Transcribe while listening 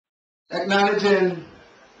Acknowledging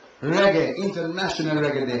Reggae, International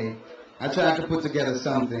Reggae Day, I tried to put together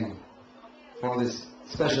something for this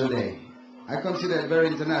special day. I consider it very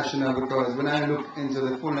international because when I look into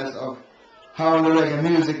the fullness of how the reggae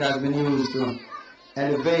music has been used to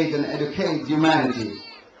elevate and educate humanity,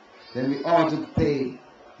 then we ought to pay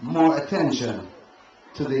more attention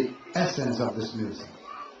to the essence of this music.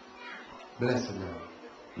 Blessed Lord.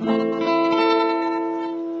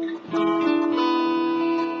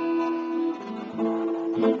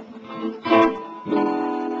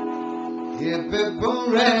 Hip hip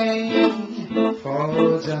hooray for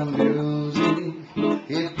the music.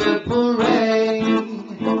 Hip hip hooray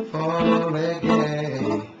for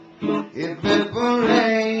reggae. Hip hip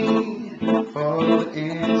hooray for the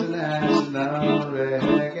International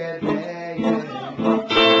Reggae Day.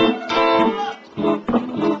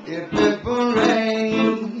 Hip hip hooray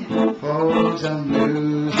for the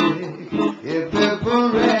music. Hip hip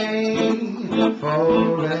hooray for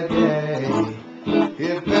reggae.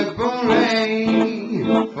 Hip hip hooray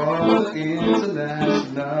for the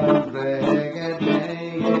International Reggae Day.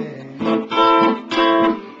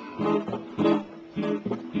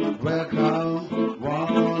 Welcome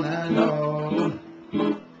one and all.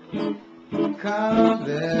 Come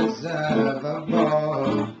let's have a ball.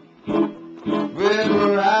 With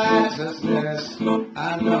righteousness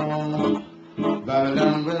I know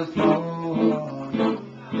Babylon will fall.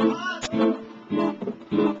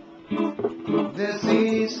 This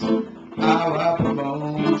is our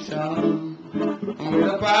promotion with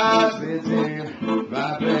a positive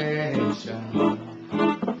vibration,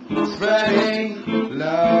 spreading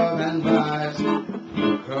love and vibes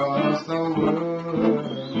across the world.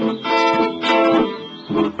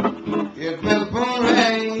 Hip hip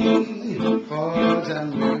hooray for the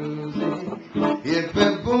music. Hip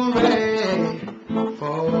hip hooray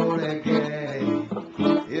for reggae.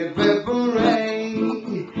 Hip hip hooray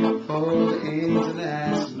for the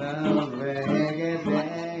International Reggae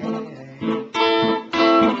Day.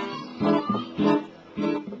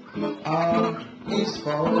 R is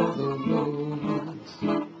for the roots,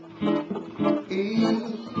 E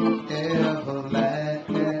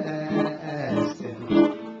everlasting,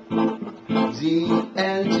 G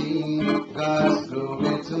and G, God's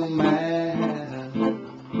glory to man.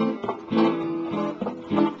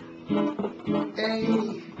 A,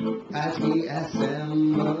 as we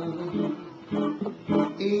assemble,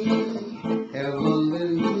 heaven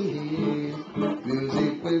will hear,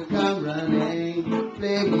 music will come running,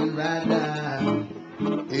 playing right now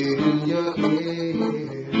in your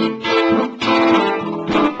ear.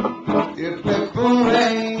 Hip hip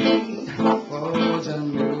hooray for the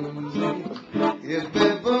music. Hip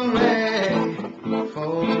hip hooray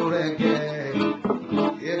for reggae.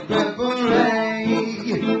 Hip hip hooray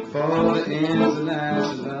for the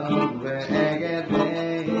International Reggae Day.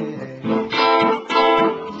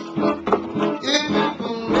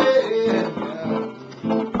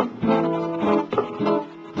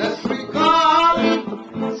 Let's recall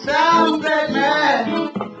some great men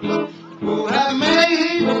who have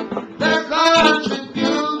made their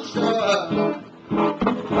contribution,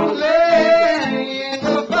 laying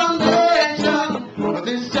the foundation of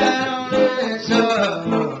this generation.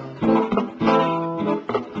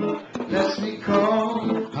 Let's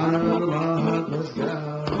recall Honorable Marcus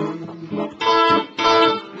Garvey,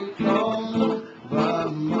 recall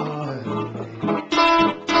Bob Marley,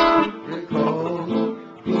 recall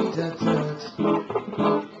Peter Tosh,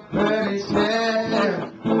 Bernie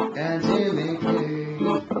Snare, and Jimmy King,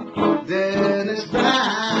 Dennis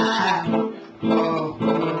Brown, oh,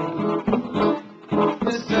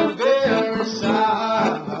 Mr. Barry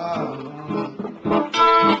Song,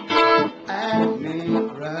 Acme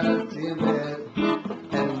Rutherford,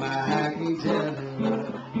 and Mikey General,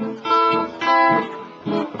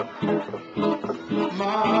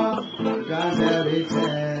 Mark Gonzalez,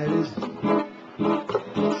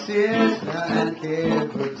 Sister and Kid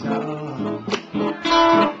John,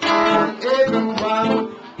 and everyone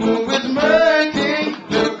who is making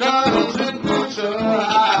the contribution.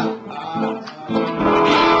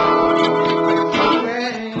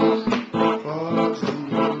 For some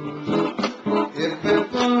music, if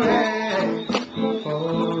it's for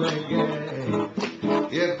reggae,